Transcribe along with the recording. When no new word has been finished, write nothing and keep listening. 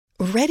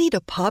Ready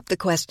to pop the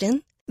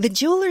question? The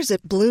jewelers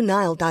at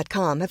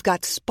BlueNile.com have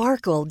got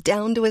sparkle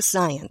down to a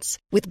science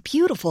with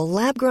beautiful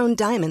lab-grown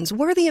diamonds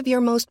worthy of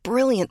your most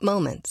brilliant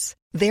moments.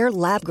 Their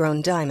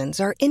lab-grown diamonds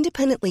are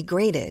independently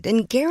graded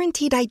and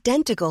guaranteed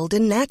identical to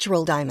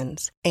natural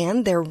diamonds,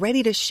 and they're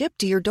ready to ship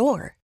to your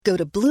door. Go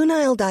to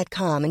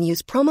BlueNile.com and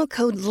use promo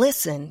code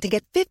LISTEN to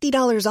get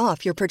 $50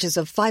 off your purchase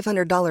of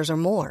 $500 or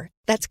more.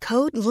 That's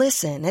code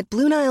LISTEN at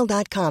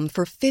BlueNile.com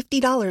for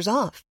 $50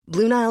 off.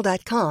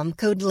 BlueNile.com,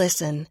 code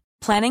LISTEN.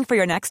 Planning for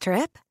your next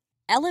trip?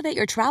 Elevate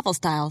your travel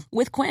style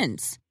with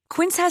Quince.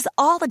 Quince has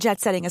all the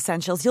jet-setting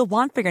essentials you'll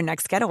want for your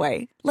next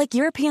getaway, like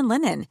European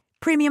linen,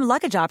 premium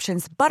luggage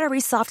options, buttery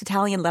soft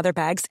Italian leather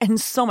bags,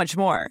 and so much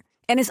more.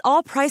 And is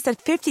all priced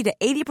at 50 to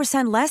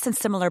 80% less than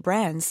similar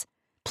brands.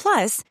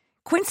 Plus,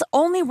 Quince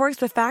only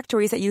works with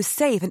factories that use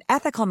safe and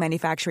ethical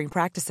manufacturing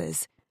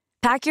practices.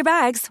 Pack your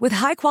bags with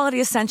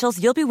high-quality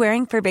essentials you'll be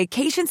wearing for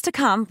vacations to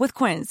come with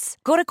Quince.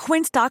 Go to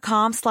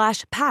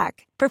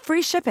quince.com/pack for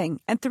free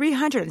shipping and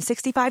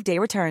 365-day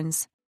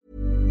returns.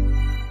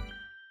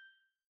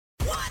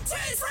 1, 2,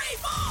 3,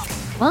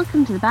 4.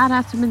 Welcome to the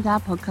Badass Women's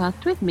Hour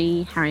podcast with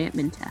me, Harriet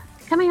Minter.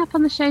 Coming up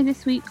on the show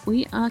this week,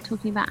 we are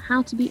talking about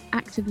how to be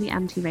actively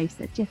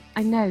anti-racist. Yes,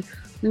 I know,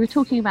 we were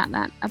talking about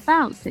that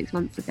about 6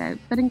 months ago,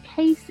 but in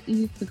case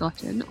you've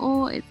forgotten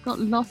or it's got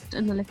lost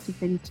in the list of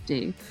things to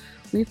do,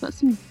 we've got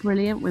some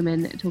brilliant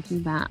women talking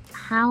about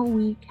how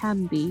we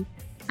can be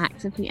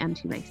actively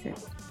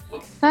anti-racist.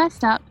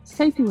 First up,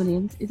 Sophie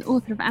Williams is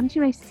author of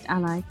Anti-Racist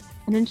Ally,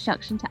 An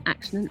Introduction to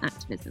Action and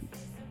Activism.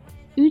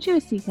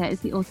 Uju Asika is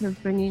the author of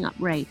Bringing Up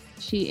Race.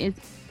 She is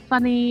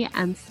funny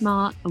and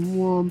smart and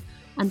warm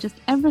and just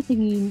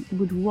everything you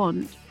would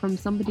want from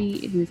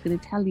somebody who is going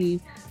to tell you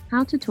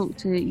how to talk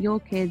to your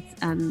kids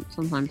and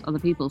sometimes other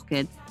people's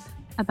kids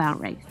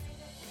about race.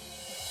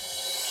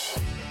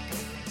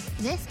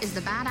 This is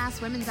the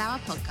Badass Women's Hour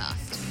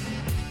podcast.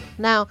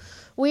 Now,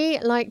 we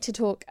like to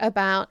talk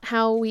about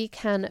how we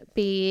can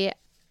be,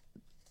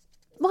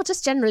 well,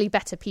 just generally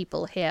better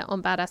people here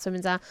on Badass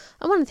Women's Hour.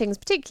 And one of the things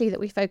particularly that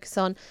we focus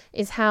on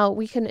is how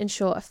we can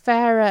ensure a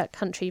fairer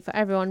country for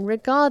everyone,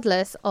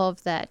 regardless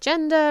of their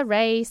gender,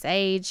 race,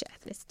 age,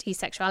 ethnicity,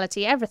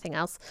 sexuality, everything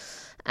else.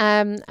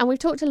 And we've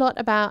talked a lot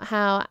about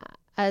how,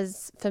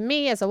 as for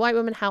me, as a white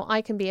woman, how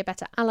I can be a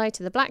better ally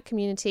to the black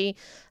community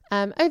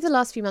over the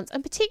last few months,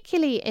 and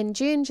particularly in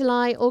June,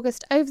 July,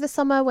 August, over the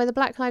summer, where the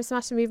Black Lives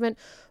Matter movement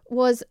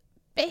was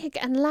big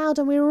and loud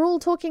and we were all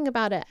talking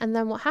about it. And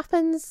then what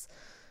happens?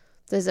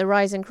 There's a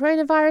rise in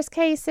coronavirus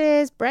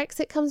cases,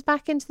 Brexit comes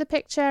back into the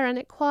picture, and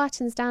it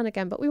quietens down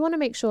again. But we want to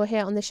make sure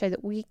here on this show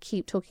that we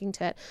keep talking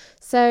to it.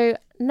 So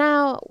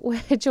now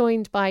we're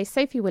joined by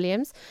Sophie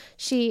Williams.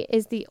 She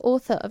is the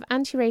author of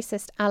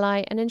Anti-Racist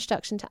Ally, An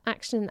Introduction to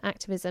Action and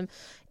Activism,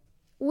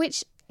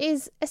 which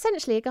is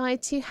essentially a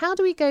guide to how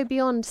do we go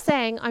beyond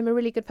saying, I'm a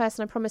really good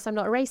person, I promise I'm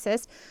not a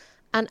racist,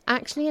 and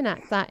actually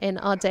enact that in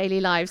our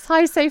daily lives.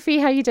 Hi, Sophie.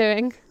 How are you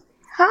doing?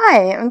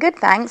 Hi, I'm good,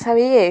 thanks. How are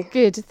you?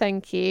 Good,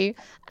 thank you.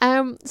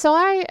 So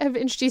I have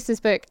introduced this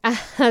book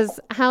as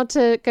how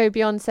to go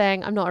beyond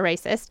saying I'm not a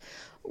racist.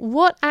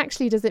 What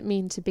actually does it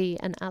mean to be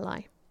an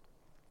ally?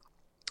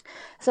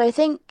 So I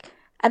think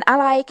an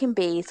ally can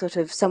be sort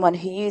of someone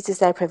who uses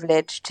their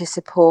privilege to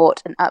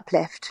support and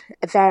uplift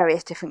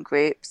various different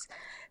groups.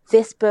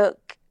 This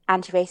book,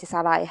 Anti-Racist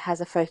Ally, has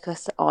a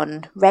focus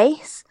on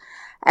race.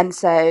 And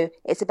so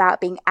it's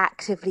about being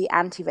actively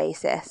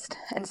anti-racist.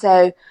 And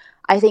so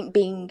I think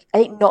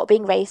not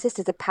being racist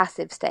is a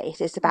passive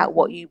state. It's about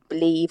what you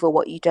believe or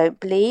what you don't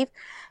believe.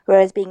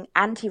 Whereas being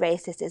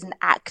anti-racist is an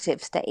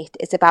active state.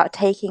 It's about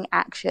taking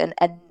action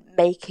and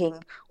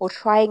making or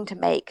trying to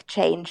make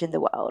change in the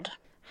world.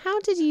 Why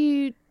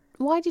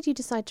did you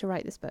decide to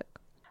write this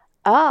book?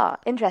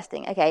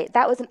 Interesting. Okay,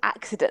 that was an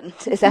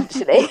accident,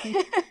 essentially.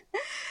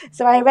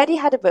 So I already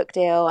had a book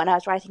deal and I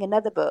was writing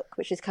another book,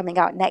 which is coming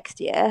out next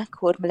year,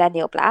 called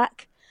Millennial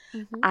Black.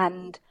 Mm-hmm.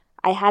 And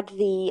I had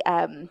the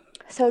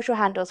social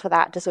handles for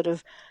that to sort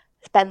of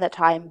spend the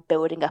time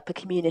building up a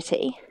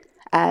community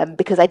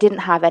because I didn't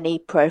have any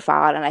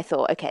profile and I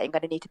thought, okay, I'm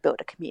going to need to build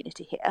a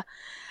community here.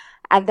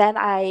 And then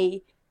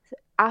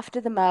after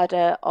the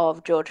murder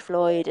of George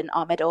Floyd and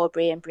Ahmaud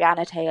Arbery and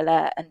Breonna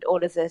Taylor and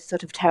all of the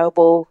sort of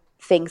terrible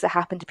things that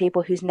happen to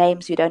people whose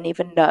names you don't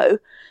even know,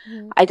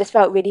 I just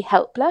felt really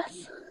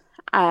helpless.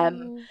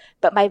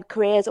 But my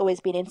career has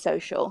always been in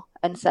social.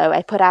 And so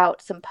I put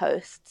out some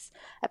posts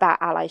about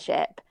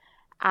allyship,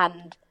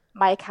 and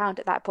my account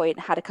at that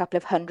point had a couple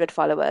of hundred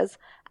followers.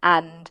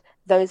 And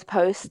those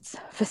posts,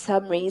 for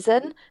some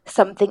reason,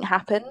 something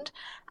happened.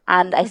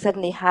 And I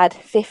suddenly had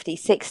 50,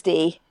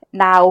 60,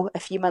 now a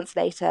few months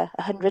later,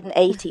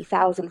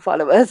 180,000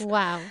 followers.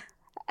 Wow.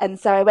 And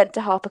so I went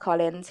to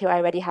HarperCollins, who I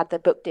already had the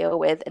book deal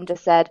with, and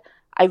just said,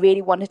 I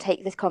really want to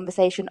take this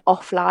conversation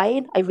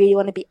offline. I really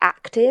want to be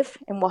active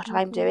in what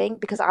I'm doing,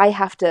 because I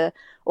have to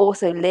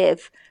also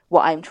live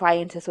what I'm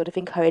trying to sort of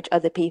encourage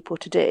other people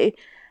to do.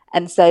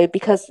 And so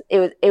because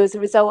it was a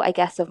result, I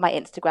guess, of my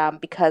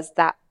Instagram, because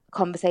that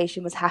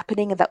conversation was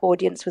happening and that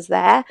audience was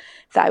there,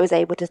 that I was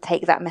able to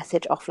take that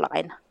message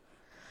offline.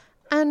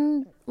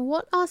 And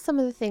what are some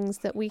of the things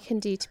that we can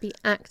do to be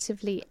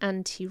actively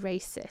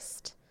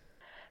anti-racist?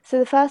 So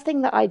the first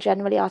thing that I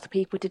generally ask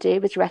people to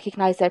do is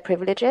recognise their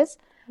privileges.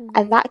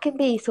 And that can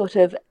be sort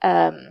of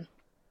a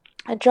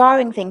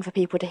jarring thing for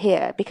people to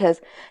hear,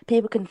 because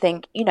people can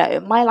think,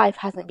 my life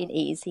hasn't been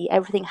easy,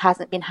 everything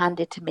hasn't been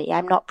handed to me,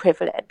 I'm not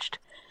privileged.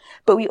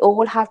 But we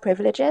all have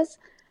privileges.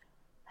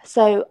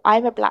 So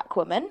I'm a black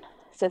woman,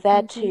 so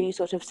they're two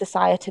sort of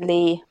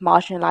societally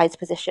marginalised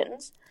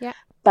positions. Yeah.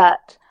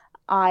 But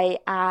I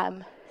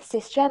am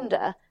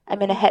cisgender,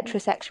 I'm in a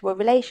heterosexual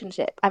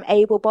relationship, I'm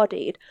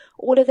able-bodied.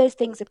 All of those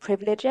things are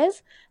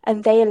privileges,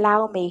 and they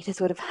allow me to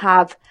sort of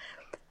have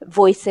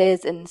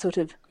voices and sort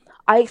of,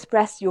 I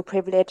express your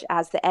privilege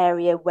as the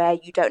area where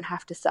you don't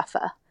have to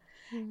suffer.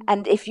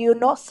 And if you're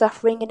not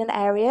suffering in an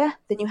area,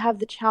 then you have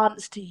the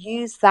chance to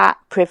use that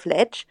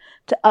privilege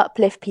to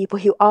uplift people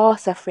who are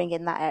suffering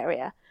in that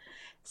area.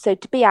 So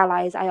to be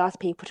allies, I ask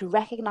people to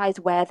recognise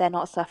where they're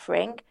not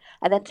suffering,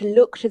 and then to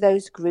look to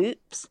those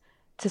groups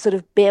to sort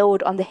of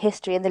build on the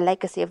history and the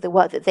legacy of the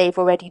work that they've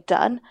already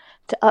done,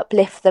 to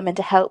uplift them and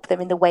to help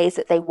them in the ways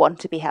that they want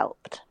to be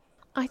helped.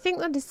 I think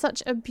that is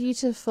such a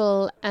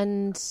beautiful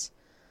and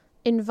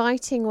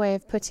inviting way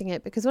of putting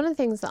it, because one of the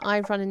things that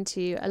I've run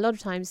into a lot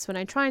of times when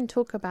I try and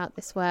talk about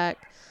this work,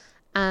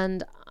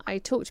 and I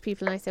talk to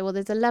people and I say, well,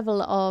 there's a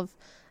level of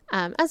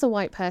as a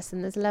white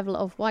person, there's a level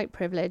of white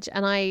privilege,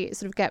 and I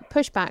sort of get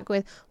pushback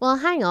with, well,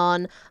 hang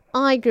on,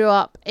 I grew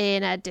up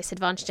in a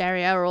disadvantaged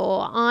area,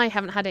 or I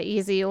haven't had it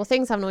easy, or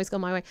things haven't always gone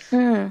my way.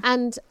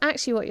 And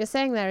actually what you're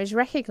saying there is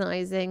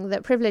recognising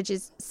that privilege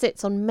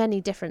sits on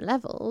many different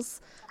levels.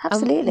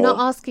 Absolutely. Not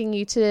asking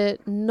you to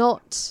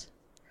not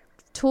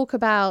talk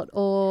about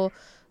or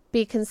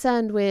be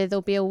concerned with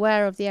or be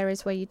aware of the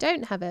areas where you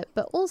don't have it,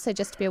 but also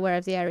just to be aware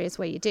of the areas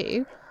where you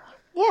do.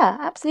 Yeah,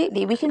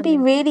 absolutely. We can be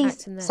really...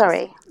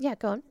 Sorry. Yeah,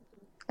 go on.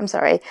 I'm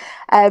sorry.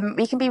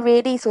 We can be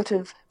really sort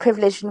of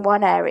privileged in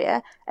one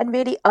area and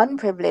really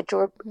unprivileged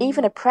or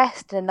even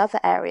oppressed in another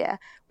area.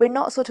 We're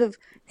not sort of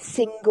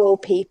single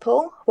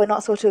people. We're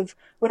not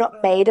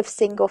made of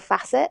single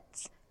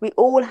facets. We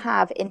all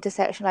have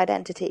intersectional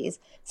identities.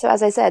 So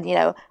as I said,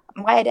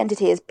 my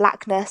identity is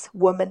blackness,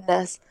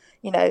 womanness,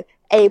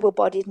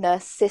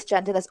 able-bodiedness,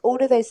 cisgenderness.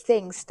 All of those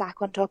things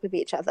stack on top of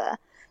each other.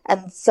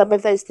 And some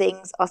of those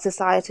things are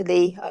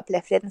societally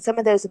uplifted and some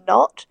of those are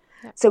not.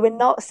 Yep. So we're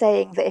not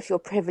saying that if you're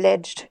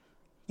privileged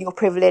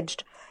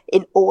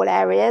in all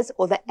areas,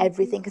 or that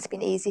everything has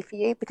been easy for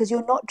you, because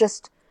you're not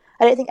just...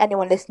 I don't think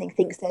anyone listening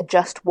thinks they're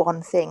just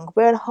one thing.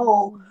 We're a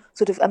whole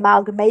sort of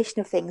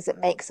amalgamation of things that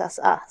makes us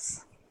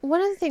us.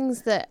 One of the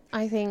things that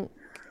I think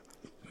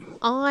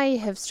I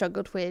have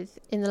struggled with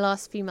in the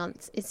last few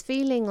months is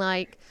feeling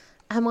like,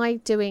 am I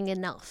doing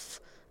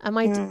enough? Am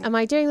I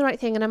doing the right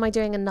thing, and am I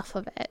doing enough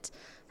of it?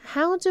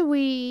 How do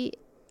we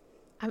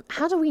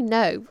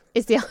know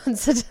is the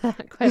answer to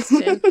that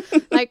question?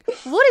 Like,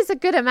 what is a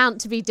good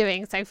amount to be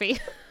doing, Sophie?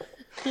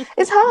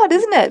 It's hard,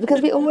 isn't it?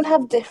 Because we all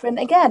have different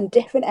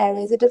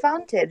areas of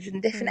advantage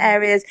and different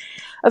areas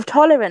of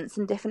tolerance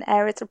and different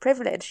areas of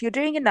privilege. You're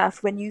doing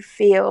enough when you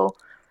feel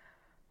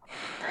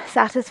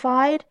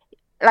satisfied.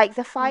 Like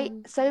the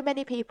fight, so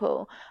many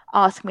people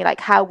ask me,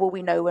 like, how will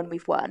we know when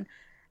we've won?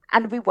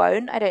 And we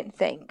won't, I don't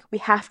think. We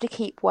have to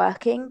keep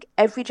working.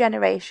 Every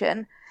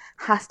generation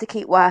has to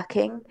keep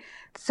working.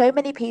 So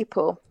many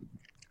people,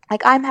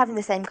 like, I'm having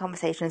the same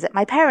conversations that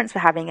my parents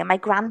were having and my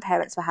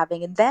grandparents were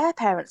having and their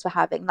parents were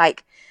having.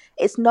 Like,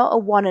 it's not a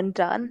one and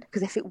done,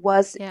 because if it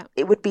was,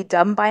 it would be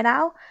done by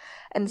now.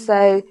 And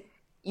so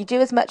you do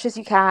as much as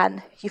you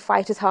can, you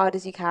fight as hard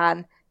as you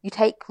can, you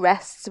take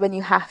rests when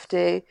you have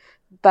to,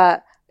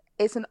 but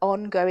it's an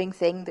ongoing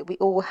thing that we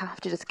all have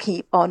to just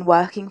keep on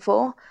working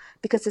for,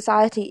 because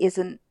society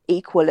isn't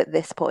equal at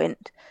this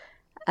point.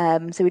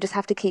 So we just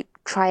have to keep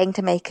trying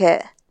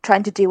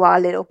to do our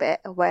little bit,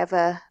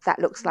 whatever that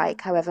looks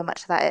like, however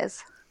much that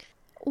is.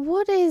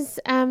 What is,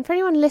 for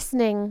anyone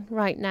listening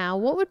right now,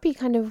 what would be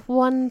kind of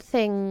one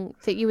thing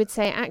that you would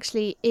say,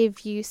 actually,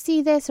 if you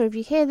see this or if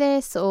you hear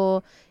this,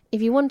 or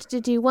if you wanted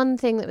to do one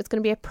thing that was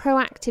going to be a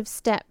proactive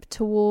step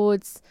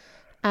towards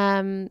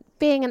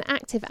being an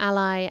active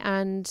ally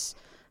and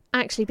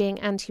actually being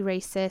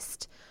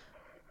anti-racist,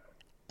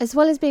 as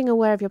well as being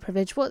aware of your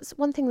privilege, what's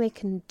one thing they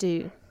can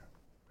do?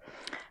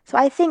 So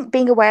I think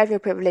being aware of your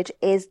privilege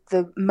is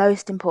the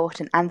most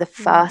important and the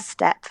first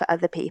step for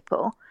other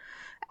people.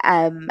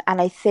 And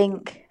I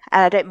think,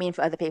 and I don't mean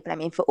for other people, I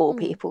mean for all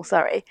people,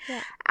 sorry.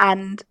 Yeah.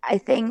 And I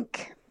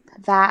think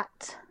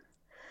that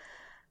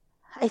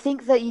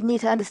you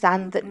need to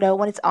understand that no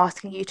one is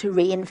asking you to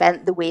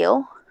reinvent the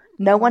wheel.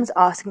 No one's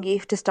asking you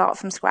to start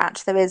from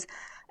scratch. There is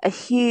a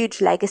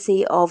huge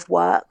legacy of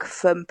work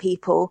from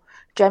people,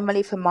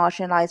 generally from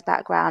marginalised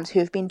backgrounds, who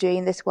have been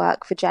doing this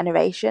work for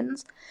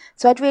generations.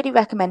 So I'd really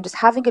recommend just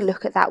having a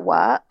look at that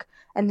work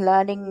and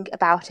learning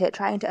about it,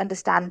 trying to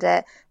understand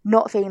it,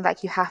 not feeling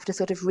like you have to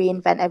sort of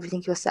reinvent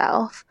everything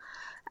yourself.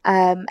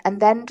 And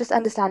then just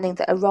understanding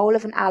that a role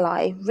of an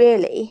ally,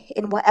 really,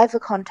 in whatever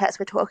context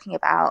we're talking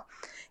about,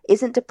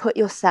 isn't to put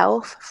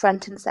yourself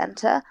front and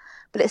centre,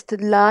 but it's to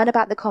learn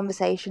about the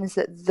conversations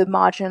that the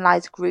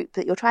marginalised group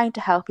that you're trying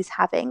to help is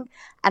having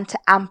and to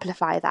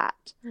amplify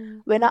that.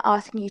 We're not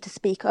asking you to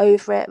speak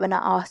over it. We're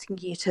not asking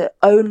you to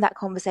own that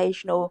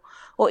conversation or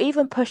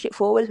even push it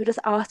forward. We're just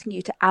asking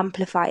you to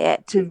amplify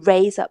it, to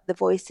raise up the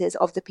voices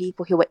of the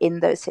people who are in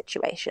those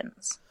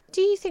situations.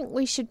 Do you think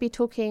we should be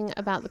talking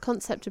about the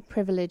concept of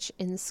privilege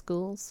in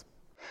schools?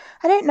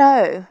 I don't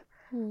know.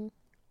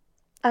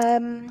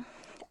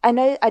 I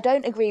know I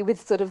don't agree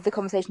with sort of the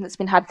conversation that's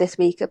been had this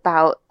week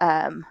about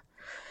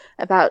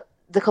the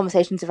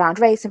conversations around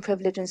race and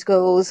privilege in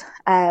schools.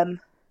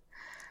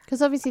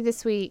 Because obviously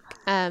this week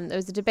there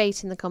was a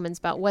debate in the Commons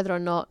about whether or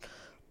not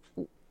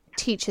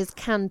teachers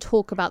can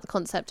talk about the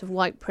concept of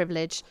white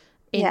privilege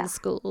in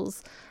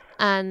schools.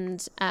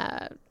 And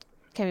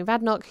Kemi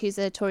Badenoch, who's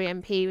a Tory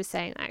MP, was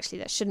saying actually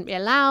that shouldn't be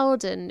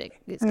allowed and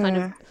it's kind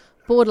of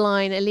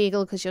borderline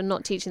illegal because you're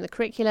not teaching the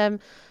curriculum.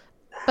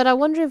 But I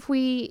wonder if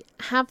we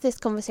have this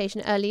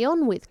conversation early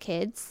on with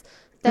kids,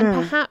 then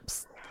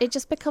perhaps it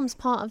just becomes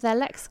part of their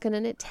lexicon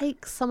and it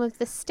takes some of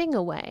the sting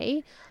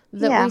away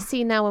that we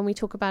see now when we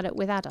talk about it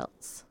with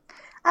adults.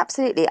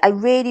 Absolutely. I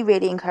really,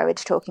 really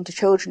encourage talking to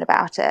children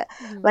about it.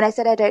 When I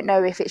said I don't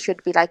know if it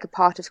should be like a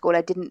part of school,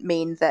 I didn't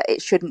mean that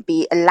it shouldn't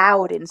be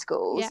allowed in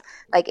schools.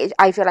 I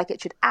feel like it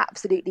should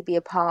absolutely be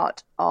a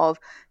part of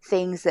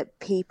things that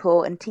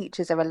people and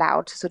teachers are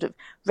allowed to sort of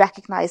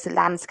recognise the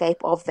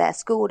landscape of their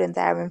school and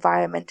their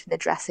environment and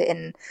address it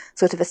in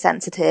sort of a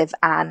sensitive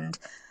and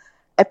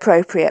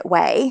appropriate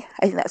way.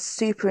 I think that's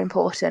super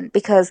important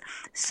because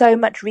so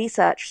much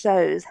research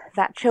shows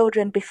that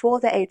children before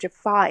the age of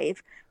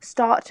 5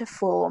 start to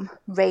form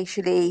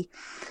racially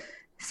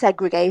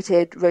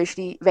segregated,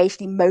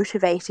 racially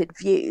motivated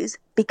views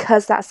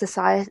because that's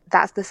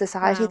the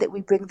society that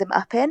we bring them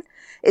up in.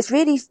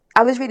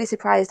 I was really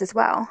surprised as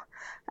well.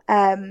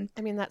 I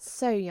mean, that's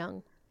so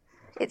young.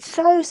 It's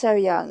so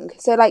young.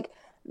 So like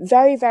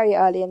very, very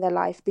early in their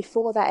life,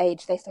 before that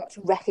age, they start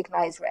to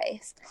recognise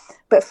race.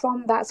 But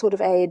from that sort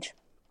of age,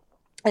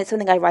 and it's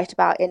something I write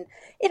about in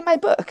my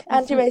book,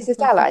 Anti-Racist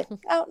Ally,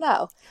 out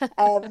now.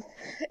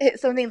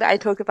 It's something that I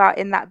talk about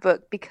in that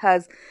book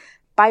because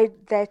by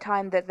their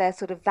time that they're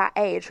sort of that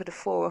age, sort of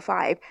 4 or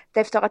 5,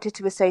 they've started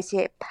to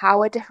associate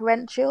power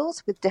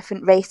differentials with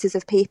different races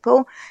of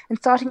people and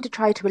starting to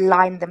try to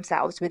align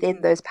themselves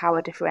within those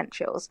power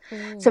differentials.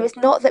 So it's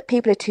not that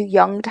people are too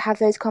young to have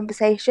those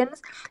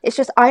conversations. It's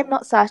just I'm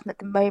not certain at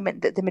the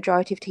moment that the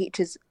majority of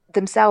teachers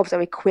themselves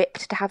are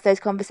equipped to have those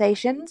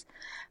conversations.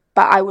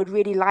 But I would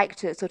really like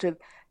to sort of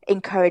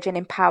encourage and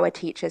empower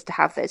teachers to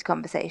have those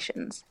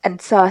conversations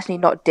and certainly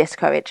not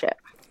discourage it.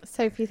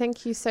 Sophie,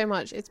 thank you so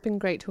much. It's been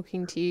great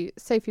talking to you.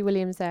 Sophie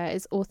Williams there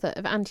is author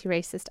of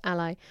Anti-Racist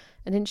Ally,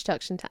 An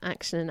Introduction to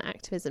Action and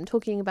Activism,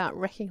 talking about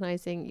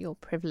recognising your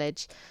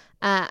privilege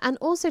and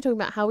also talking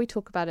about how we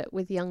talk about it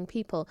with young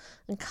people.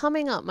 And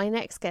coming up, my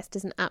next guest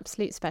is an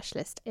absolute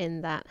specialist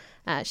in that.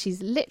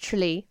 She's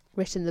literally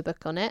written the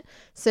book on it.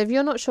 So if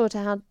you're not sure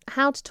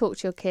how to talk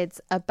to your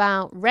kids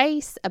about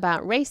race,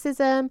 about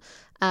racism,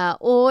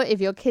 or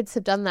if your kids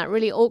have done that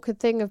really awkward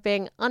thing of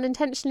being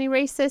unintentionally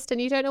racist and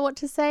you don't know what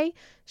to say,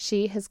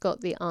 she has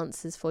got the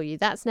answers for you.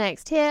 That's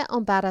next here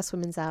on Badass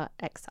Women's Hour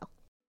XL.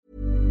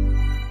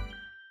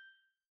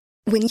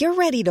 When you're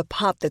ready to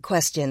pop the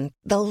question,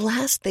 the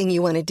last thing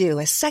you want to do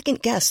is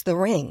second-guess the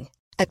ring.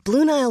 At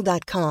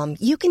BlueNile.com,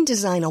 you can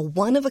design a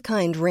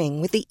one-of-a-kind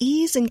ring with the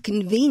ease and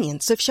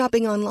convenience of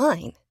shopping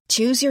online.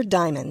 Choose your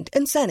diamond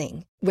and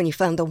setting. When you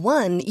find the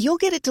one, you'll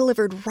get it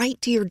delivered right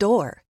to your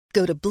door.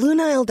 Go to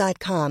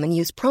BlueNile.com and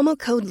use promo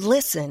code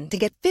LISTEN to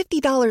get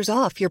 $50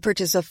 off your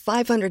purchase of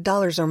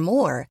 $500 or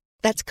more.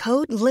 That's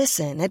code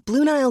LISTEN at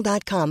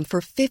BlueNile.com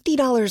for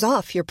 $50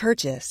 off your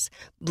purchase.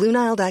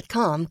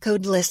 BlueNile.com,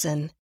 code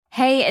LISTEN.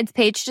 Hey, it's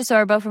Paige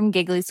DeSorbo from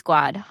Giggly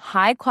Squad.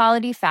 High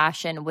quality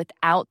fashion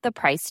without the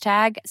price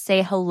tag.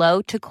 Say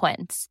hello to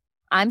Quince.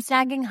 I'm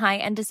snagging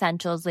high-end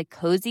essentials like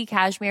cozy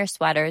cashmere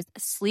sweaters,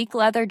 sleek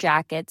leather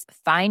jackets,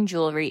 fine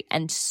jewelry,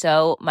 and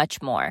so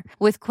much more.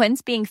 With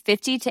Quince being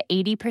 50 to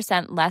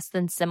 80% less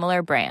than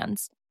similar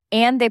brands.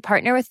 And they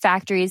partner with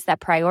factories that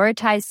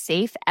prioritize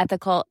safe,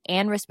 ethical,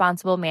 and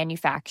responsible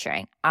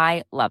manufacturing.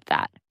 I love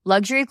that.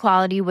 Luxury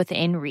quality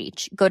within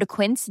reach. Go to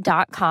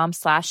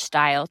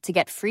quince.com/style to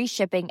get free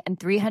shipping and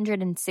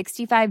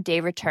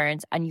 365-day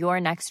returns on your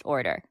next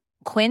order.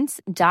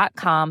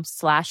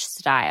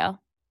 Quince.com/style.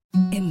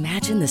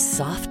 Imagine the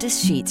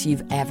softest sheets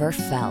you've ever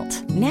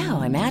felt.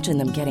 Now imagine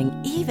them getting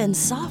even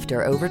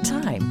softer over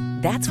time.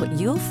 That's what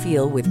you'll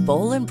feel with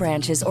Boll &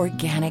 Branch's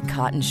organic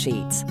cotton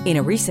sheets. In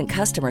a recent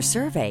customer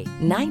survey,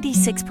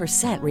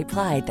 96%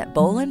 replied that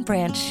Boll &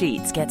 Branch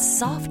sheets get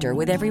softer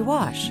with every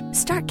wash.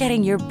 Start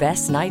getting your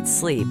best night's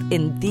sleep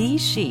in these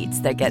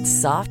sheets that get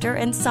softer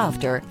and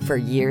softer for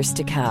years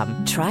to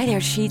come. Try their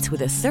sheets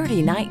with a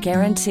 30-night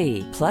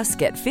guarantee. Plus,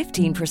 get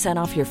 15%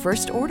 off your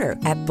first order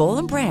at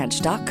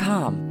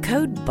bollandbranch.com.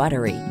 Code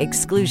BUTTERY.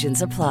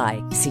 Exclusions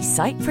apply. See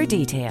site for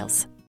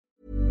details.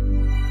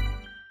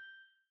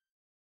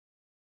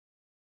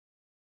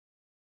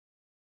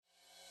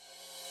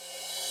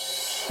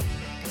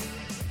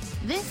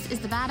 This is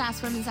the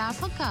Badass Women's Hour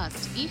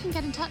podcast. You can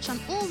get in touch on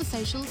all the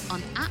socials on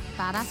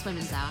 @Badass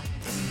Women's Hour.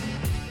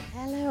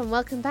 Hello and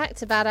welcome back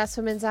to Badass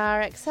Women's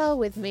Hour XL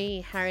with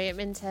me, Harriet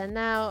Minter.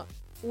 Now,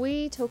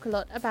 we talk a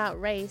lot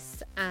about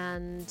race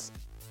and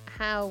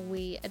how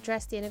we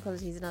address the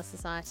inequalities in our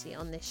society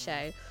on this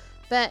show.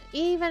 But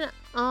even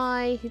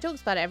I, who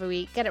talks about it every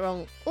week, get it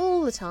wrong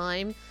all the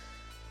time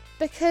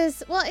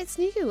because, well, it's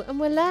new and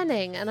we're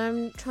learning and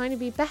I'm trying to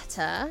be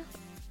better.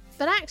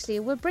 But actually,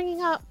 we're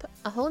bringing up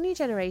a whole new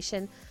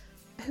generation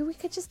who we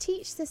could just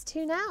teach this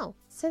to now,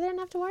 so they don't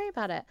have to worry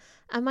about it.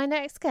 And my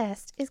next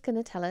guest is going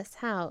to tell us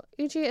how.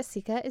 Uju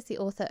Asika is the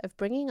author of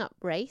Bringing Up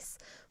Race,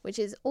 which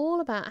is all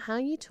about how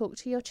you talk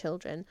to your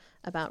children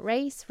about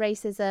race,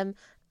 racism,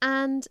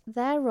 and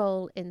their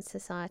role in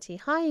society.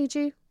 Hi,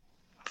 Uju.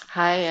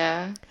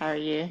 Hiya, how are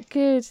you?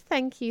 Good,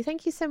 thank you.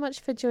 Thank you so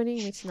much for joining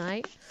me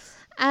tonight.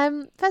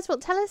 First of all,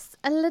 tell us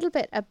a little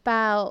bit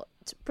about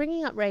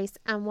Bringing Up Race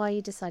and why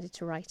you decided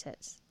to write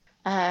it.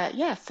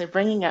 So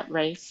Bringing Up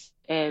Race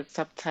is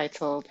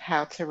subtitled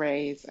How to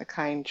Raise a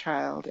Kind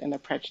Child in a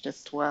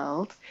Prejudiced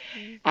World.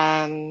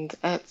 And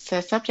it's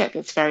a subject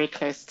that's very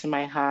close to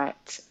my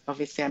heart.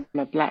 Obviously, I'm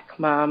a Black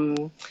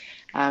mum,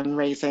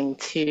 raising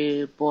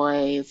 2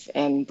 boys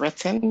in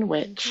Britain,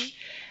 which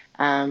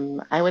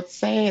I would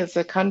say is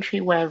a country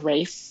where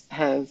race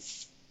has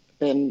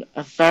been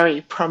a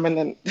very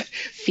prominent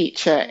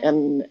feature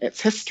in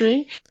its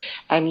history,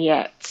 and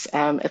yet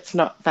it's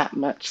not that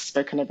much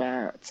spoken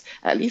about,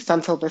 at least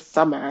until this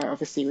summer.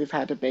 Obviously, we've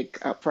had a big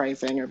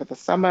uprising over the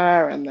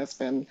summer, and there's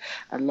been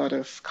a lot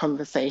of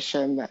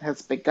conversation that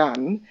has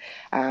begun.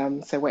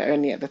 So we're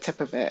only at the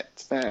tip of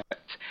it, but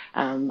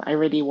I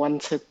really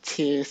wanted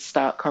to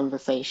start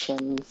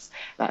conversations.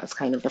 That's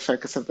kind of the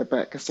focus of the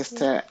book, is just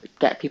to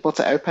get people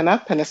to open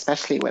up, and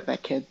especially with their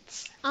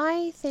kids.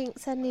 I think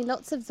certainly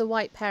lots of the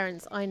white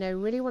parents I know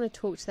really want to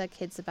talk to their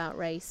kids about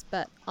race,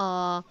 but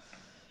are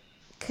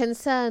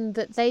concerned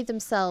that they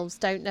themselves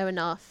don't know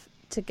enough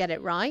to get it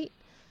right,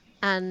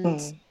 and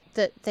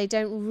that they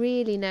don't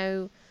really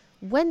know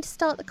when to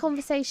start the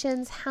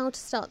conversations, how to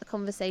start the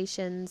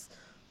conversations.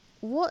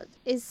 What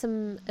is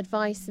some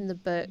advice in the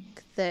book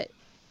that,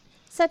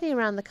 certainly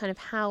around the kind of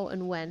how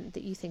and when,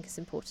 that you think is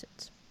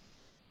important?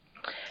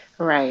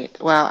 Right.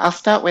 Well, I'll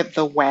start with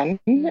the when.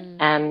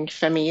 And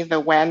for me,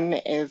 the when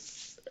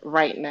is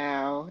right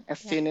now, as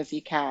soon as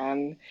you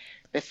can,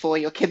 before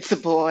your kids are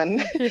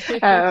born.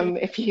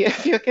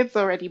 If your kid's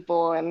already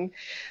born,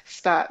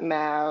 start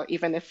now.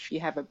 Even if you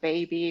have a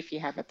baby, if you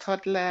have a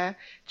toddler,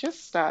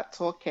 just start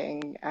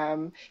talking.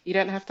 You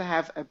don't have to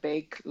have a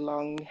big,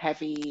 long,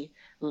 heavy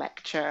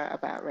lecture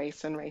about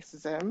race and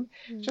racism.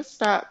 Just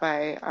start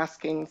by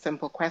asking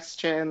simple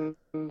questions,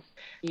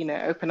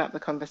 open up the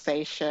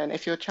conversation.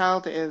 If your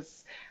child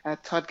is a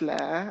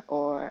toddler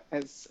or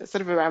is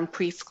sort of around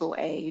preschool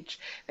age,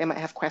 they might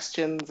have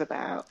questions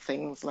about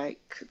things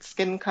like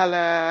skin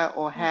color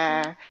or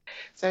hair.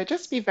 So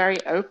just be very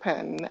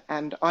open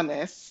and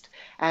honest.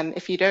 And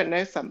if you don't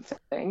know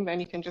something, then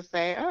you can just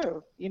say,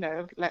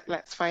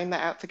 let's find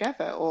that out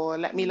together, or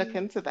let me look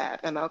into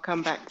that and I'll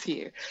come back to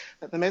you.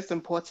 But the most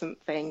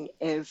important thing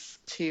is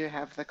to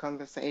have the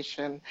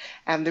conversation.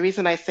 And the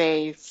reason I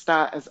say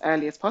start as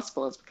early as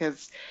possible is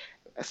because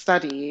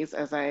studies,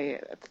 as I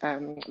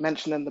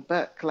mentioned in the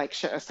book,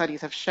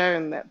 studies have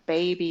shown that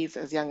babies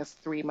as young as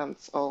 3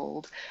 months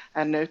old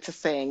are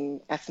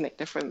noticing ethnic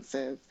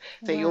differences.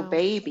 So your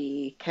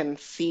baby can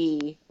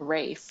see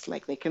race,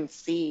 like they can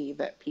see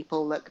that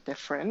people look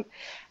different,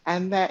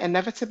 and they're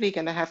inevitably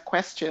going to have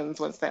questions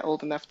once they're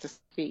old enough to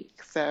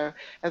speak. So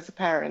as a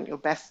parent, your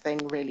best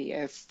thing really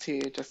is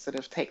to just sort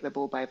of take the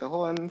bull by the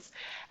horns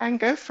and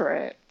go for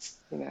it.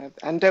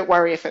 And don't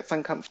worry if it's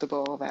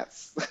uncomfortable.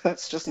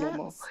 That's just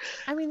normal.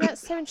 I mean,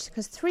 that's so interesting,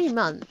 because 3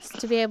 months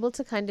to be able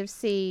to kind of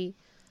see,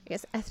 I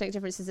guess, ethnic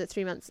differences at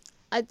 3 months,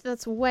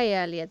 that's way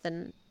earlier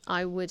than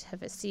I would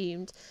have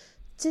assumed.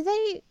 Do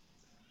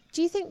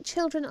you think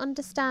children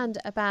understand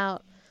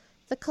about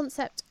the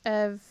concept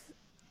of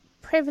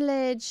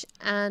privilege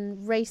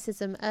and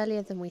racism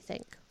earlier than we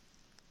think?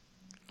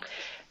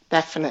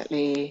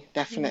 Definitely.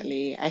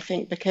 I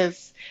think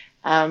because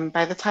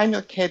by the time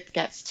your kid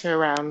gets to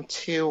around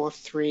 2 or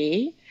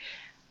 3,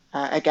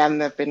 again,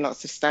 there have been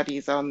lots of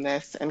studies on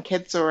this, and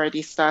kids are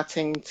already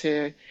starting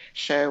to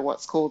show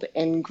what's called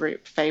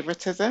in-group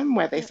favoritism,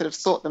 where they sort of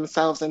sort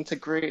themselves into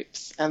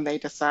groups and they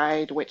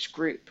decide which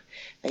group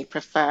they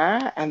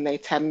prefer, and they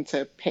tend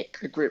to pick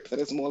a group that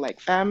is more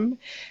like them,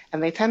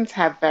 and they tend to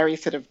have very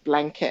sort of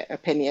blanket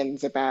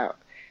opinions about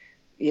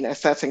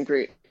certain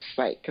groups,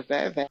 because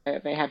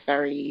they have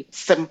very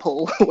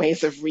simple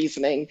ways of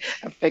reasoning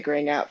and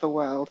figuring out the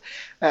world.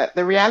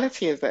 The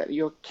reality is that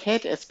your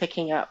kid is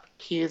picking up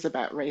cues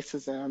about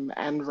racism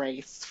and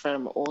race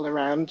from all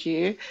around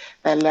you.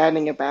 They're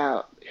learning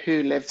about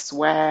who lives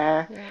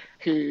where,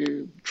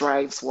 who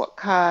drives what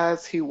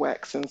cars, who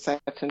works in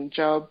certain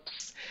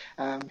jobs,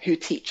 who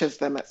teaches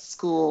them at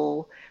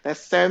school. There's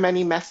so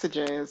many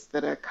messages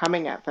that are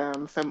coming at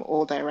them from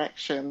all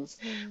directions,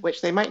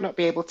 which they might not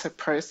be able to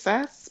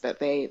process, but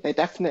they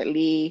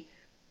definitely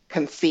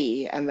can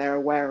see and they're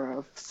aware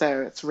of.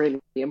 So it's really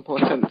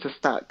important to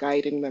start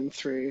guiding them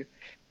through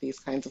these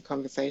kinds of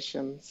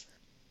conversations.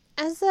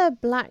 As a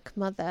Black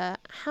mother,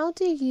 how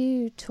do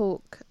you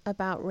talk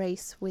about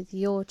race with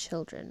your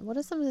children? What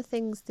are some of the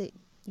things that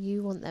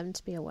you want them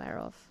to be aware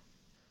of?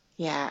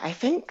 Yeah, I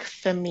think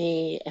for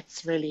me,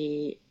 it's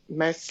really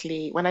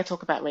mostly when I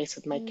talk about race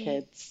with my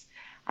kids,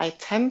 I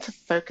tend to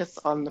focus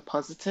on the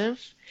positive.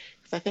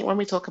 Because I think when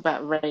we talk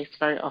about race,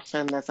 very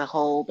often there's a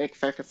whole big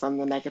focus on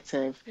the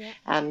negative. Yeah.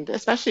 And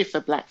especially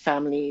for Black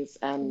families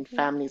and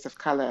families of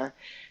color,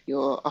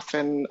 you're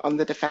often on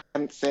the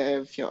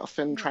defensive. You're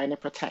often trying to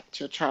protect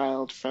your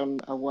child from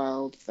a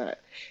world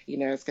that, you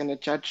know, is going to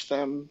judge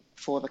them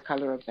for the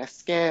color of their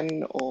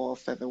skin or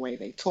for the way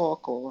they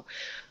talk or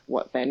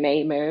what their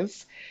name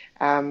is.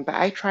 But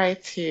I try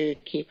to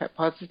keep it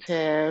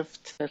positive,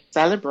 to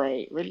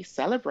really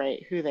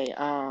celebrate who they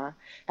are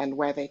and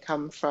where they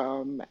come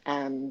from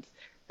and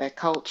their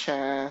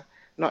culture,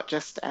 not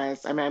just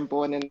as, I'm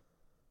born in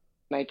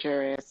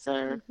Nigeria,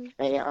 so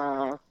they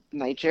are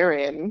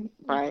Nigerian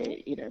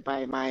by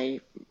my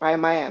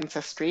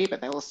ancestry, but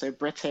they're also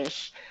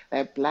British,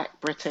 they're Black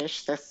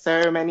British. There's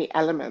so many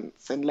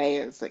elements and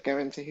layers that go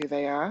into who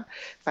they are.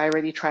 So I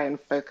really try and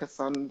focus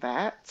on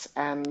that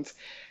and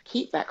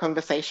keep that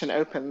conversation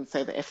open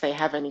so that if they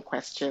have any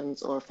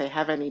questions or if they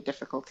have any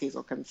difficulties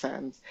or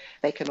concerns,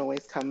 they can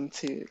always come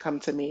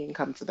to me and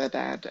come to their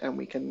dad, and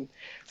we can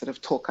sort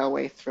of talk our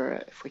way through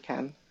it if we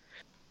can.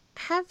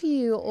 Have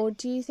you, or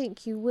do you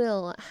think you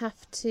will,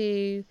 have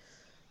to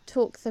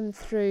talk them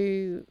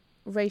through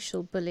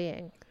racial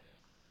bullying?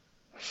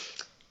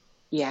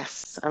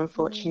 Yes,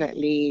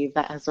 unfortunately,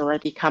 that has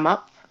already come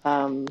up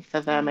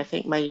for them. I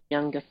think my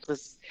youngest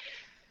was,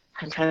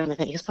 I'm trying to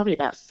think, he was probably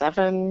about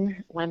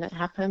 7 when it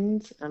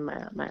happened, and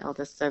my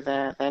eldest, so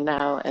they're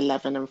now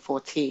 11 and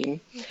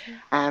 14.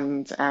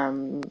 And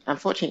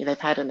unfortunately, they've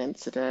had an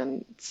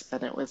incident,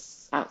 and it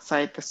was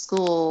outside the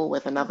school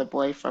with another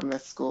boy from the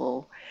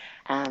school.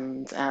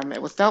 And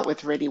it was dealt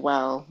with really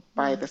well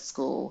by the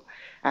school,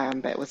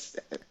 but it was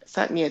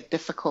certainly a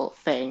difficult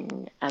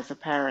thing as a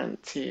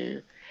parent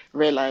to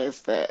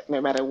realize that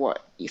no matter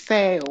what you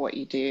say or what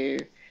you do,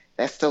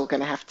 they're still going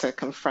to have to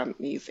confront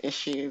these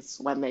issues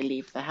when they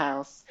leave the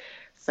house.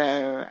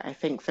 So I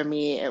think for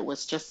me, it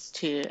was just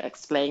to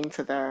explain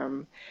to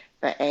them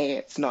that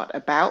it's not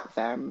about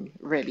them,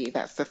 really.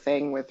 That's the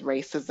thing with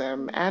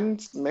racism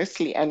and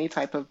mostly any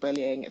type of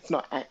bullying. It's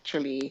not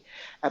actually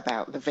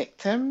about the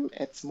victim.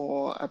 It's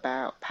more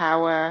about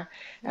power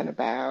and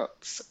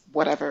about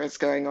whatever is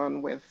going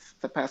on with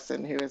the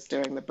person who is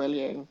doing the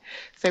bullying.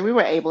 So we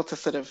were able to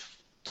sort of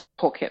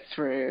talk it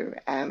through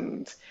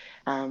and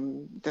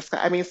discuss.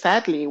 I mean,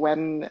 sadly,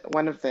 when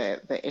one of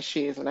the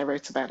issues, and I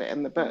wrote about it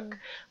in the book,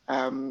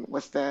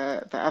 was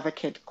the other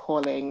kid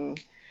calling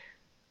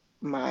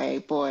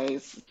my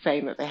boys,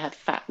 saying that they had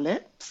fat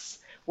lips,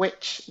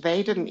 which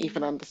they didn't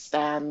even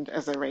understand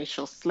as a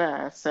racial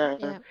slur.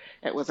 So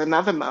it was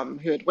another mum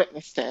who had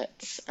witnessed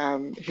it,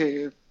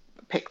 who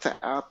picked it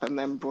up and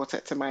then brought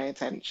it to my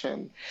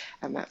attention.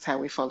 And that's how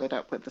we followed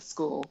up with the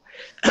school.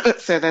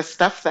 So there's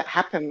stuff that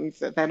happens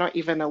that they're not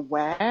even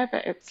aware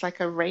that it's like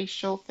a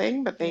racial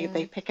thing, but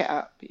they pick it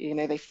up, you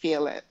know, they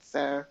feel it.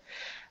 So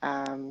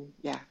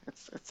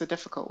it's a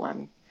difficult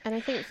one. And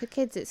I think for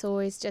kids, it's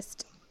always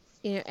just,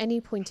 you know, any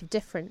point of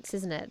difference,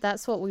 isn't it?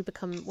 That's what we're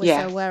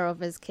so aware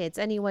of as kids.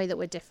 Any way that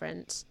we're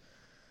different,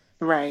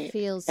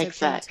 feels so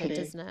pointed,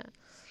 doesn't it?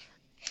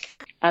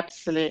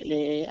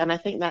 Absolutely. And I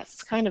think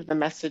that's kind of the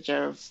message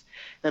of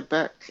the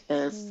book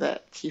is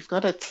that you've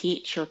got to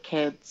teach your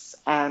kids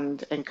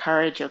and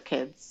encourage your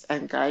kids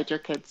and guide your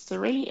kids to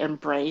really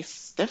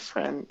embrace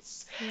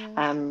difference.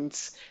 And,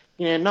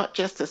 you know,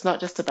 it's not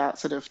just about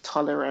sort of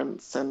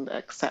tolerance and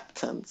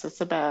acceptance. It's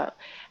about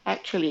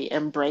actually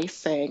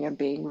embracing and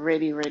being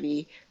really,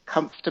 really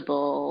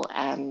comfortable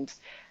and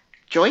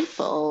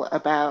joyful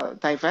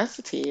about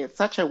diversity. It's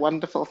such a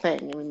wonderful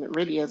thing. I mean, it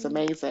really is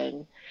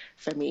amazing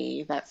for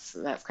me. That's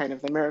kind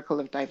of the miracle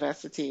of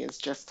diversity, is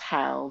just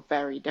how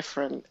very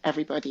different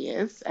everybody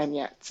is, and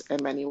yet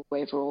in many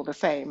ways we're all the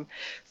same.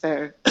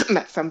 So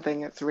that's something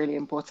that's really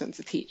important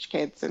to teach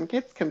kids, and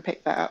kids can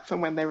pick that up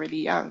from when they're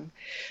really young.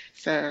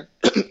 So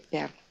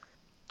yeah.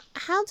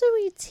 How do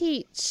we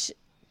teach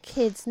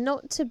kids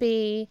not to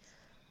be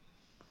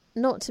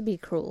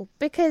cruel?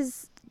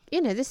 Because,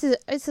 you know, this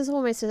is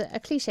almost a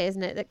cliche,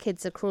 isn't it? That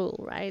kids are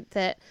cruel, right?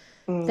 That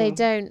they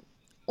don't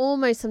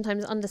almost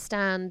sometimes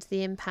understand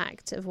the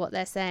impact of what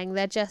they're saying.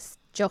 They're just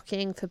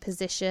jockeying for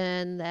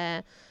position.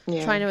 They're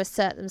trying to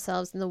assert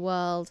themselves in the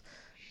world.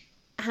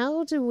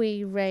 How do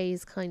we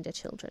raise kinder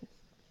children?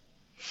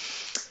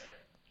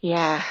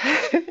 Yeah.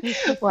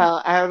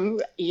 Well,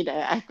 you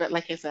know, I've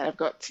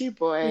got 2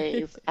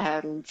 boys,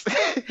 and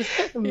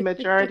the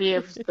majority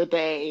of the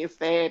days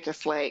they're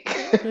just like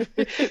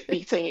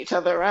beating each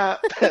other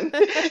up, and,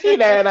 you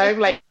know, and I'm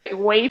like like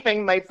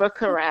waving my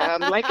book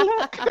around, like,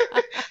 look,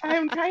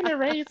 I'm trying to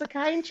raise a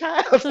kind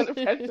child in a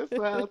precious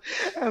world.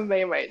 And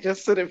they might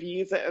just sort of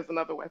use it as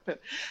another weapon.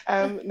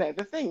 No,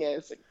 the thing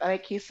is,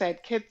 like you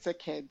said, kids are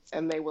kids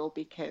and they will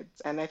be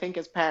kids. And I think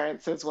as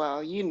parents as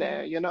well,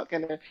 you're not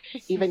going to,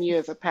 even you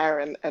as a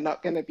parent are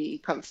not going to be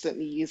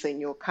constantly using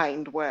your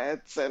kind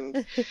words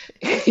and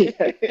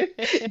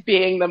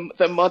being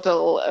the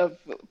model of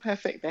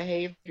perfect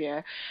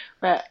behavior.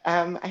 But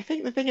I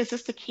think the thing is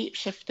just to keep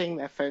shifting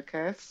their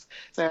focus.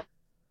 So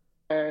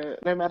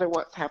no matter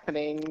what's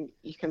happening,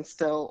 you can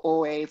still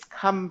always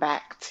come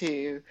back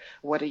to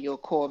what are your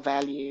core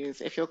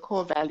values. If your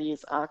core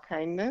values are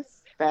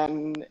kindness,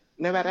 then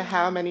no matter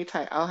how many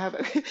times I'll have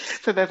it.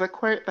 So there's a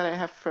quote that I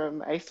have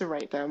I used to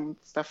write down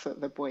stuff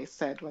that the boys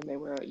said when they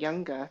were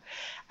younger.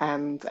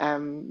 And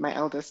my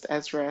eldest,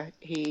 Ezra,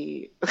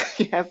 he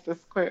has this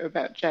quote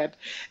about Jed,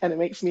 and it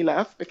makes me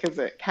laugh because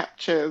it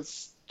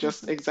captures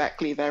just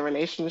exactly their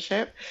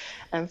relationship.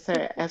 And so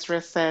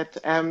Ezra said,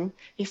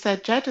 he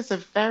said, Jed is a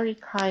very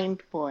kind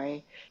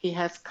boy. He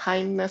has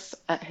kindness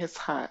at his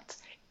heart.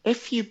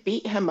 If you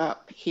beat him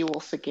up, he will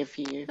forgive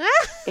you.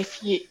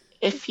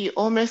 If you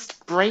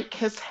almost break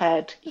his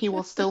head, he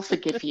will still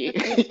forgive you.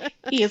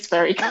 He is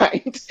very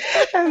kind.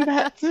 And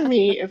that to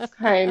me is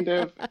kind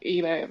of,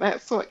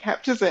 that's what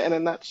captures it in a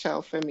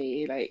nutshell for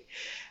me. Like,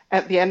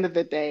 at the end of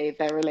the day,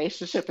 their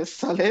relationship is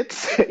solid.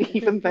 So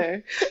even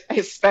though I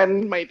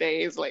spend my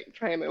days like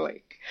trying to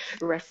like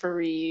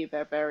referee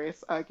their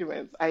various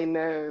arguments, I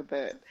know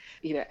that,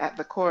 at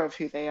the core of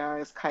who they are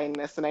is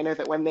kindness. And I know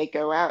that when they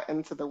go out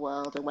into the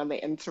world and when they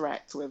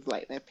interact with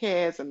like their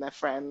peers and their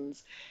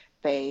friends,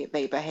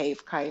 they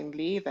behave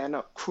kindly. They're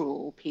not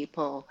cruel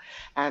people.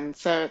 And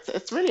so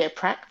it's really a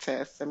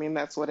practice. I mean,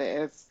 that's what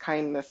it is.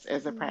 Kindness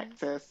is a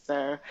practice.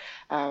 So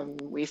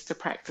we used to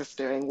practice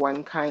doing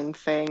one kind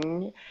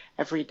thing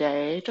every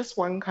day, just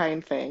one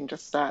kind thing,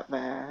 just start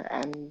there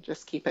and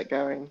just keep it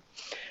going.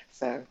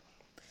 So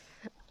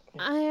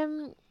I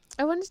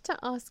wanted to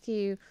ask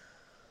you,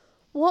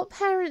 what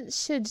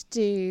parents should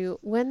do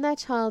when their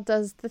child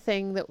does the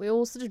thing that we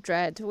all sort of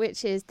dread,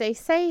 which is they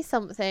say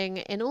something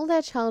in all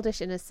their childish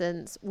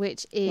innocence,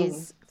 which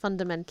is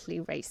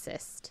fundamentally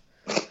racist.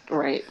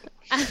 Right.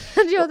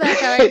 And you're there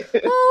going,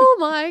 oh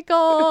my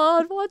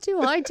God, what do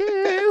I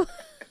do?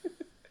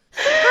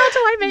 How do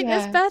I make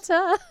this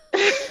better?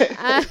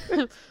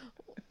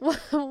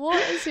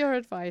 What is your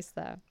advice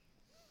there?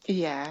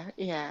 Yeah.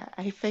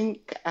 I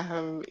think,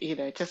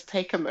 just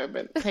take a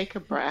moment, take a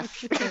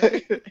breath.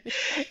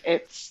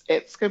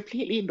 It's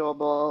completely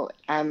normal.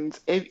 And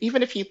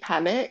even if you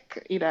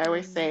panic, I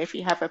always say if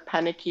you have a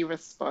panicky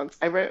response,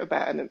 I wrote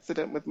about an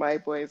incident with my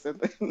boys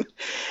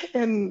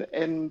in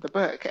the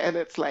book, and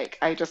it's like,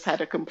 I just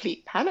had a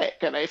complete panic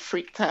and I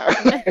freaked out.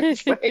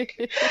 It's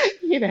like,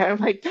 I'm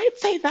like, don't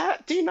say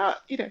that, do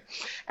not,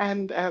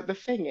 And the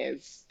thing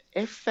is,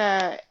 if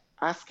they're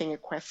asking a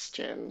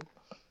question,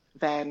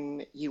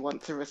 then you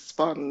want to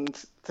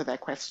respond to their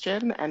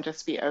question and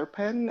just be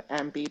open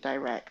and be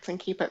direct and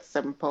keep it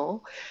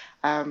simple.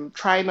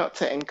 Try not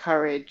to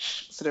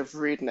encourage sort of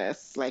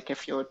rudeness, like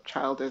if your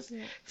child is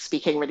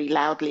speaking really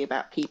loudly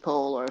about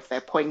people or if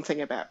they're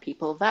pointing about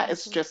people, that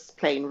is just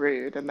plain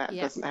rude, and that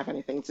doesn't have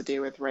anything to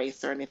do with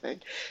race or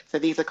anything. So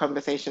these are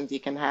conversations you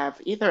can have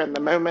either in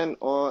the moment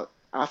or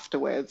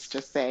afterwards.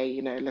 Just say,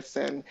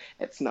 listen,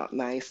 it's not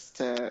nice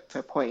to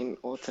point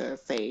or to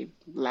say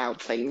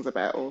loud things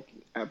about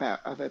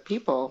other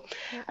people.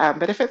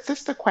 But if it's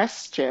just a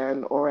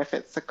question or if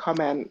it's a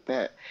comment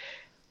that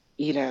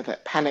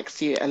that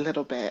panics you a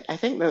little bit, I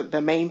think the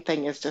main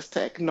thing is just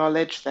to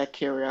acknowledge their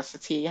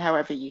curiosity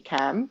however you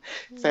can.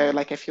 So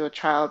like if your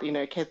child,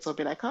 kids will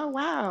be like, oh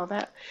wow,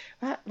 that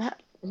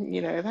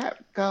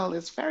girl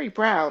is very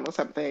brown or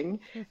something,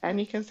 and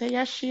you can say,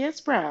 yes, she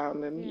is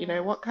brown,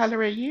 and what color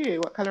are you,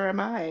 what color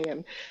am I,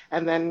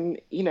 and then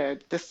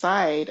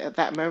decide at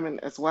that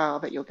moment as well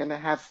that you're going to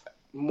have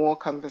more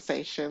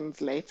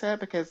conversations later,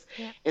 because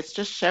it's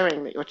just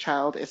showing that your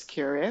child is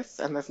curious,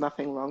 and there's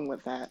nothing wrong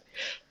with that.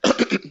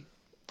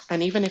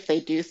 And even if they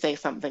do say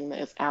something that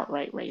is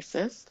outright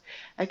racist,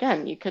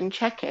 again, you can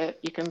check it.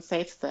 You can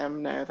say to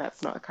them, no,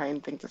 that's not a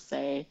kind thing to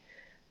say.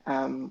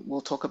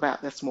 We'll talk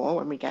about this more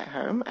when we get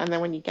home. And then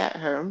when you get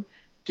home,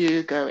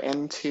 do go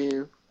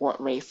into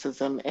what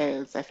racism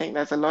is. I think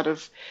there's a lot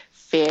of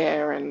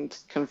fear and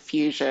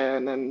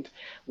confusion and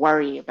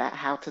worry about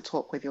how to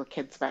talk with your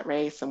kids about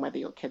race and whether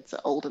your kids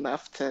are old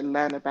enough to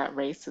learn about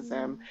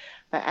racism.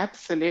 But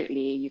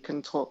absolutely, you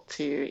can talk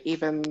to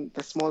even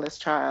the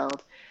smallest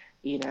child.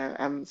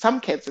 Some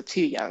kids are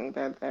too young.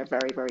 They're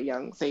very, very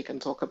young. So you can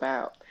talk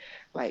about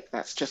like,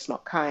 that's just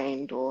not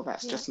kind or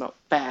that's just not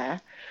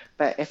fair.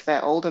 But if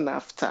they're old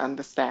enough to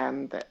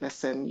understand that,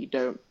 listen, you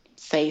don't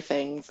say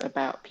things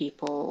about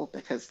people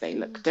because they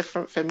look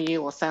different from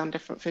you or sound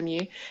different from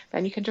you,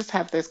 then you can just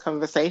have those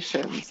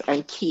conversations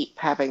and keep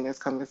having those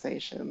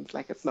conversations.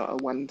 Like, it's not a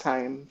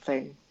one-time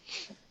thing.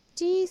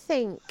 Do you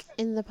think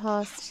in the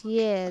past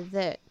year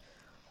that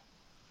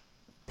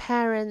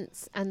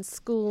parents and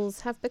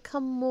schools have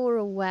become more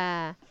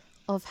aware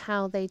of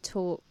how they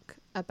talk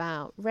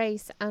about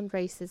race and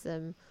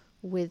racism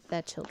with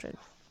their children?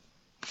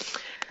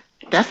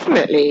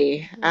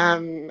 Definitely. I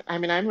mean,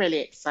 I'm really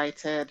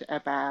excited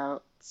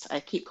about, I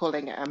keep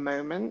calling it a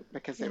moment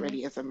because it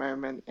really is a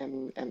moment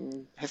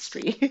in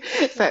history,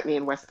 certainly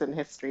in Western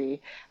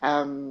history.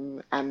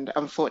 And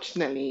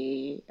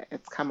unfortunately,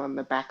 it's come on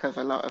the back of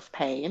a lot of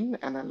pain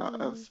and a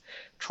lot of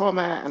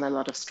trauma and a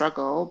lot of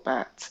struggle.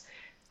 But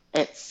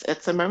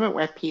it's a moment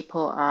where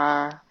people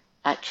are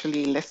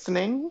actually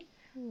listening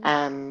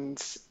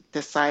and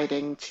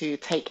deciding to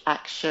take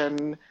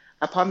action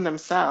upon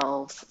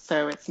themselves.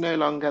 So it's no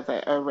longer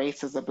that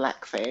race is a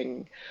black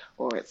thing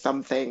or it's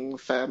something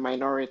for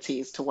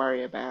minorities to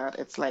worry about.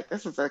 It's like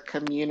this is a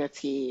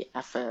community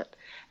effort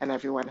and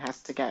everyone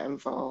has to get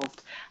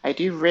involved. I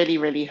do really,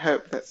 really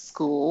hope that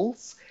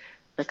schools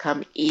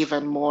become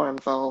even more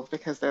involved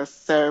because there's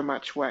so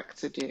much work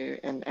to do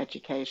in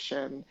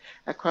education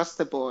across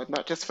the board,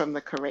 not just from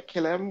the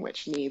curriculum,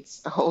 which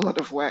needs a whole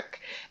lot of work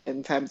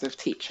in terms of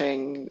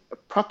teaching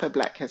proper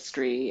Black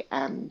history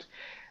and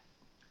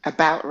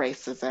about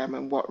racism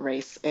and what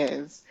race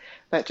is,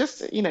 but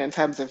just, in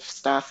terms of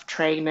staff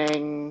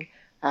training,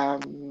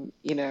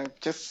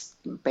 just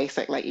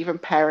basic, like even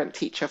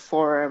parent-teacher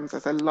forums,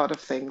 there's a lot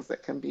of things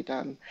that can be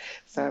done.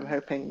 So I'm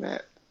hoping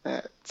that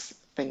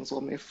things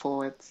will move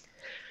forward.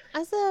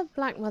 As a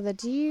Black mother,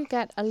 do you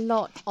get a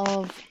lot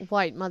of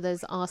white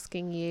mothers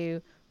asking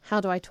you,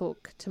 how do I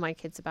talk to my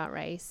kids about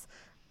race?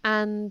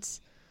 And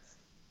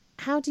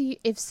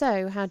if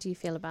so, how do you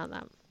feel about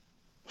that?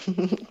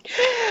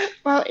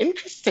 Well,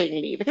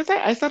 interestingly, because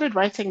I started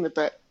writing the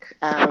book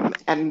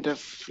end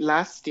of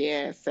last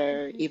year,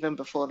 so even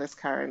before this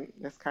current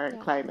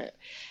climate,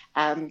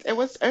 and it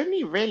was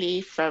only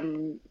really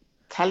from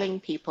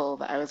telling people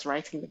that I was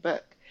writing the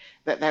book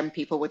that then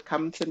people would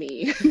come to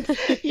me.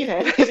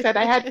 They said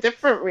I had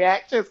different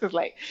reactions because,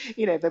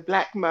 the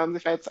Black moms,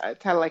 if I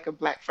tell like a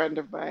Black friend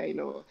of mine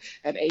or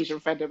an Asian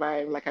friend of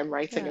mine, like I'm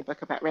writing a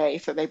book about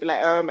race, so they'd be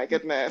like, oh my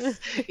goodness,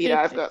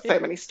 I've got so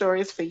many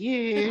stories for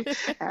you,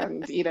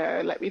 and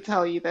let me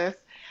tell you this.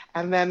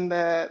 And then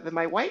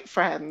my white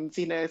friends,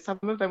 some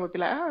of them would be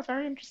like, oh,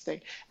 very interesting.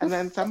 And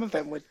then some of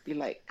them would be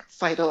like,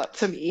 sidle up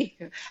to me.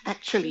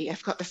 Actually,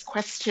 I've got this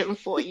question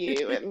for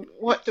you. And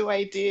what do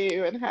I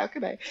do? And how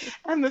can I?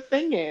 And the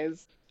thing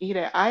is,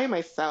 I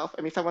myself,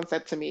 someone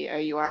said to me, oh,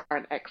 you are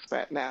an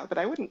expert now, but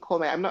I wouldn't call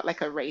me, I'm not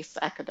like a race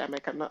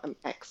academic, I'm not an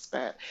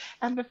expert.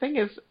 And the thing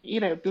is,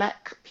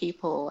 Black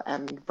people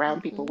and brown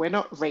people, we're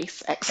not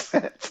race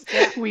experts.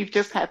 We've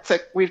just had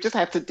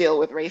to deal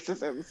with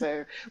racism.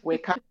 So we're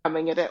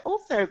coming at it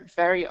also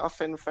very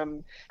often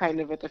from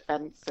kind of a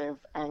defensive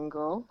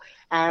angle.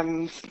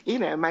 And,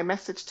 my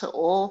message to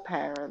all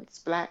parents,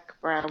 Black,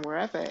 brown,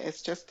 wherever,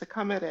 is just to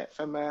come at it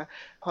from a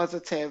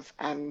positive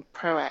and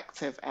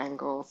proactive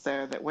angle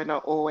so that we're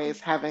not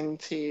always having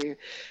to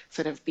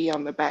sort of be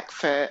on the back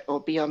foot or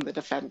be on the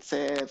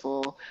defensive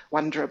or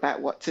wonder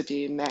about what to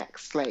do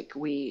next. Like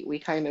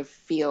we kind of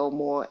feel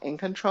more in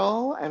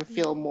control and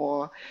feel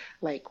more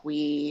like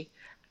we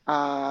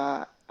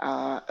are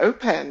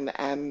open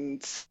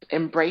and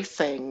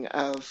embracing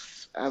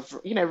of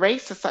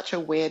race is such a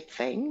weird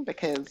thing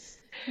because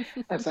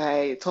as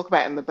I talk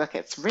about in the book,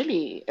 it's a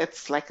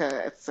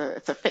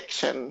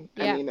fiction.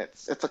 I mean,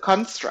 it's a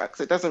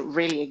construct. It doesn't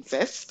really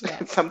exist.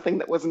 It's something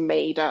that was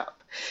made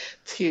up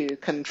to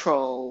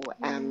control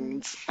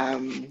and,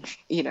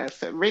 for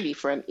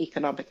an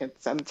economic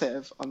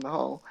incentive on the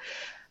whole.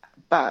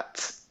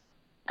 But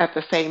at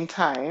the same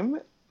time,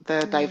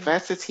 the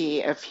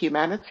diversity of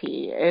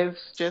humanity is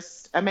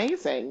just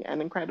amazing and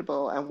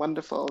incredible and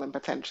wonderful and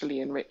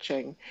potentially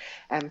enriching.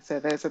 And so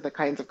those are the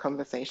kinds of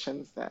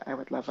conversations that I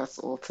would love us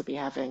all to be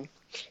having.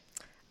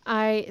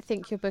 I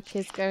think your book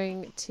is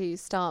going to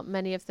start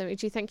many of them.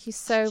 Uju, thank you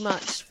so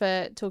much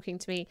for talking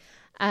to me.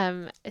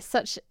 It's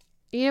such,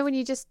 when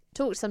you just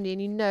talk to somebody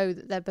and you know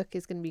that their book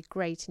is going to be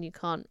great and you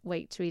can't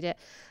wait to read it.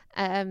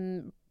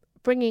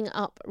 Bringing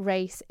Up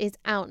Race is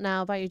out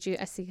now by Uju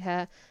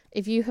Esika.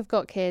 If you have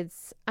got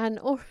kids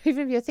or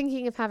even if you're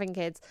thinking of having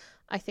kids,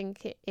 I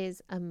think it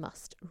is a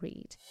must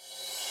read.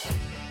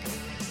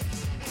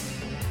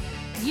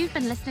 You've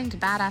been listening to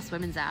Badass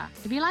Women's Hour.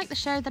 If you like the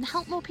show, then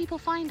help more people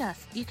find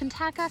us. You can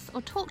tag us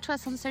or talk to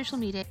us on social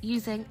media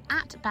using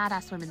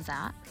 @Badass Women's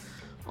Hour.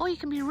 Or you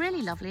can be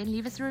really lovely and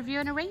leave us a review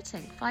and a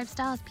rating. 5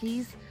 stars,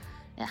 please.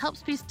 It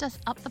helps boost us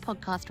up the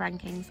podcast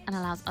rankings and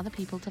allows other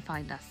people to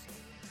find us.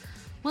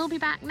 We'll be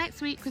back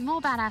next week with more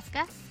badass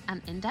guests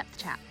and in-depth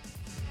chat.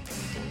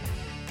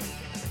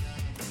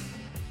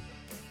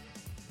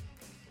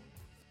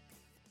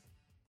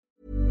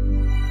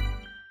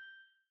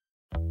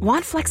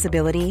 Want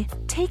flexibility?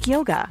 Take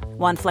yoga.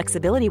 Want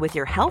flexibility with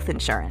your health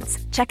insurance?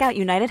 Check out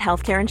United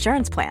Healthcare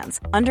Insurance Plans.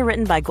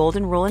 Underwritten by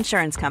Golden Rule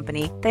Insurance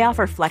Company, they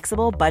offer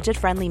flexible,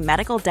 budget-friendly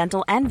medical,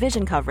 dental, and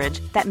vision coverage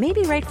that may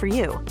be right for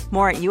you.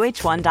 More at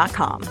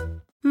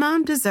UH1.com.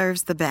 Mom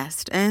deserves the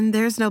best, and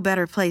there's no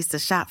better place to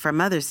shop for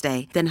Mother's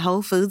Day than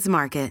Whole Foods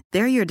Market.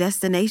 They're your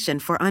destination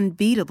for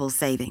unbeatable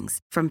savings,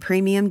 from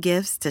premium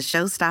gifts to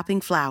show-stopping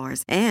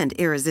flowers and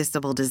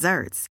irresistible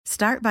desserts.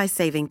 Start by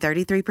saving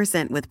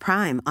 33% with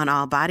Prime on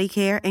all body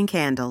care and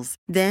candles.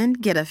 Then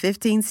get a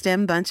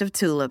 15-stem bunch of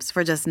tulips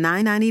for just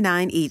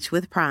 $9.99 each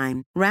with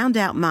Prime. Round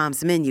out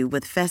Mom's menu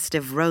with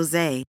festive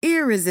rosé,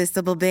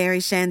 irresistible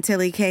berry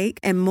chantilly cake,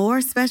 and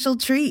more special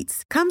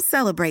treats. Come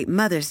celebrate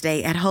Mother's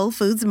Day at Whole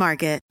Foods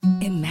Market.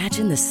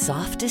 Imagine the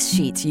softest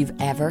sheets you've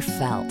ever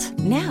felt.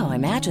 Now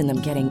imagine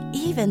them getting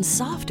even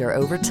softer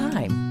over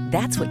time.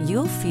 That's what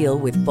you'll feel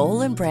with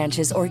Boll &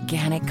 Branch's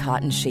organic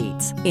cotton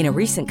sheets. In a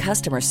recent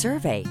customer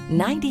survey,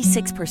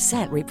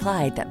 96%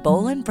 replied that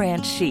Boll &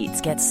 Branch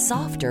sheets get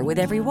softer with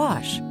every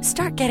wash.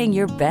 Start getting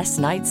your best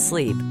night's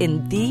sleep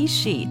in these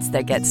sheets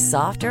that get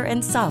softer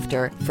and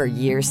softer for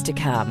years to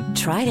come.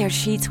 Try their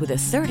sheets with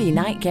a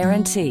 30-night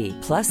guarantee.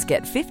 Plus,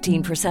 get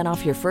 15%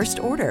 off your first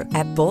order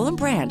at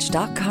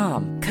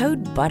bollandbranch.com.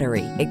 Code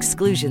BUTTERY.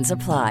 Exclusions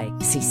apply.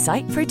 See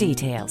site for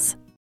details.